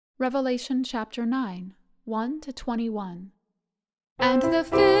Revelation chapter 9, 1-21. And the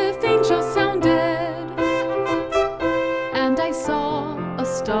fifth angel sounded, and I saw a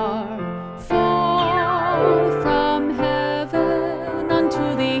star fall from heaven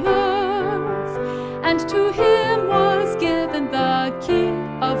unto the earth, and to him was given the key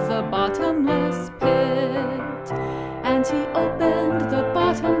of the bottomless pit. And he opened the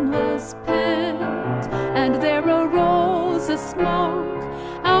bottomless pit, and there arose a smoke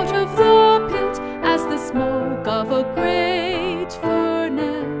out of the pit as the smoke of a great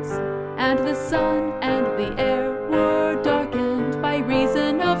furnace, and the sun and the air were darkened by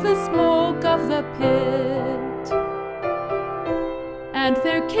reason of the smoke of the pit. And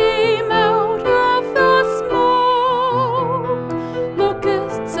there came out of the smoke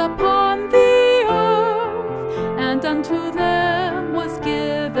locusts upon the earth, and unto them was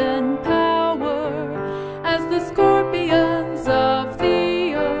given power, as the scorpions of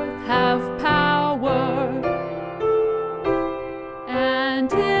the earth have power.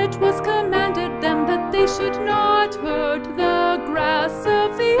 And it was commanded them that they should not hurt the grass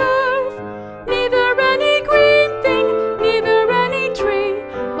of the earth, neither any green thing, neither any tree,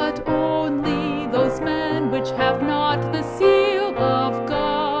 but only those men which have not the seal of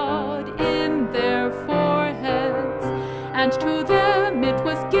God in their foreheads. And to them it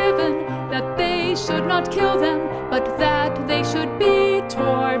was given that they should not kill them, but that they should be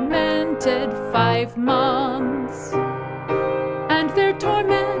tormented 5 months. And their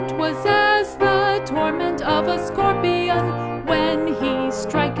torment was as the torment of a scorpion when he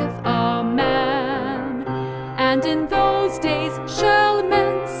striketh a man. And in those days shall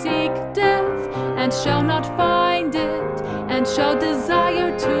men seek death, and shall not find it, and shall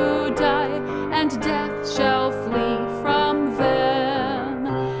desire to die, and death shall flee from them.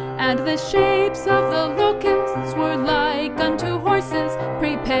 And the shapes of the locusts were like unto horses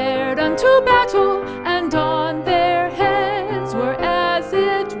prepared unto battle, and on their heads were as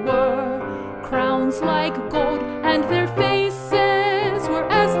it were crowns like gold, and their faces were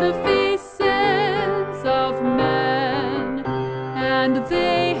as the faces of men. And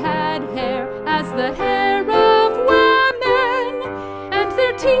they had hair as the hair of women, and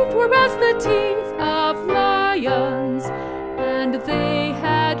their teeth were as the teeth of lions, and they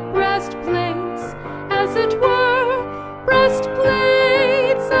had breastplates, as it were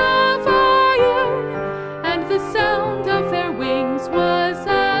breastplates of iron, and the sound of their wings was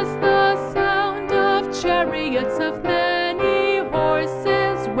as the sound of chariots of many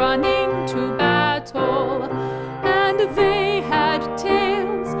horses running to battle. And they had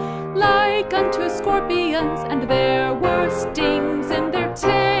tails like unto scorpions, and there were stings in their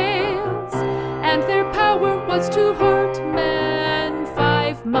tails, and their power was to hurt men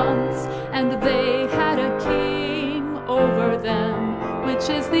 5 months. And they had a king over them, which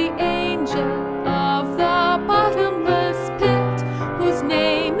is the angel of the bottomless pit, whose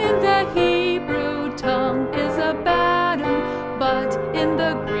name in the Hebrew tongue is Abaddon, but in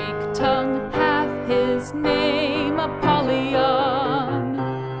the Greek tongue hath his name Apollyon.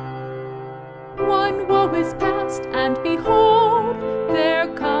 One woe is past, and behold, there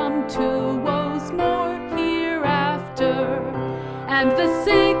come 2 woes more hereafter. And the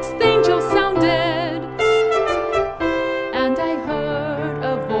 6th angel sounded, and I heard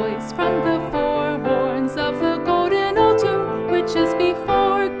a voice from the 4 horns of the golden altar which is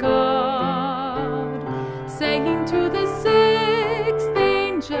before God, saying to the 6th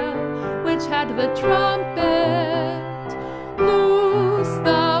angel which had the trumpet, Loose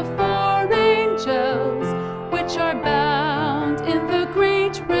the 4 angels which are bound in the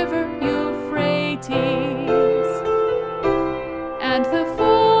great river Euphrates. And the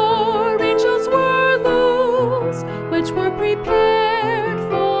 4 angels were loosed, which were prepared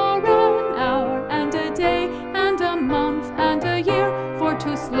for an hour and a day and a month and a year, for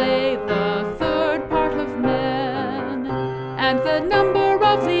to slay the 3rd part of men. And the number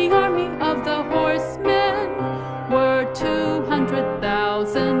of the army of the horsemen were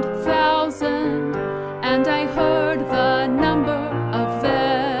 200,000, and I heard the number of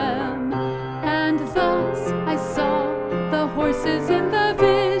them. And thus I saw the horses in the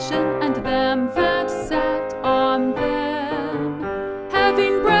vision, and them that sat on them,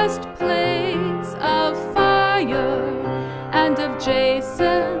 having breastplates of fire, and of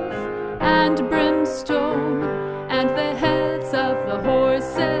jacinth, and brimstone, and the heads of the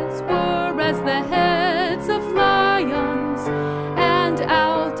horses were as the heads of lions, and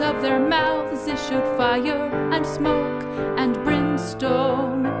out of their mouths issued fire, and smoke, and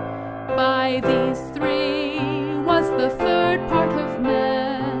brimstone. By these 3 was the 3rd part of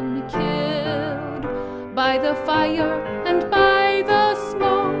men killed, by the fire and by the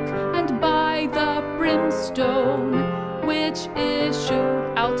smoke,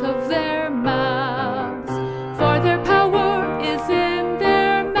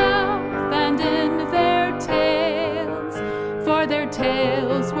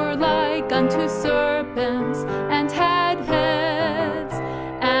 tails were like unto serpents, and had heads,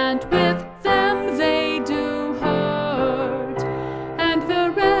 and with them they do hurt. And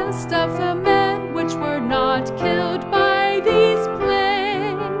the rest of the men which were not killed by these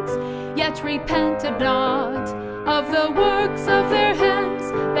plagues, yet repented not of the works of their hands,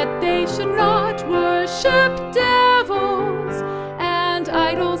 that they should not worship devils and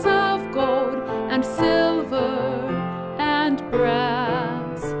idols of gold and silver and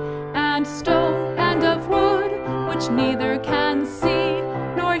brass and stone and of wood, which neither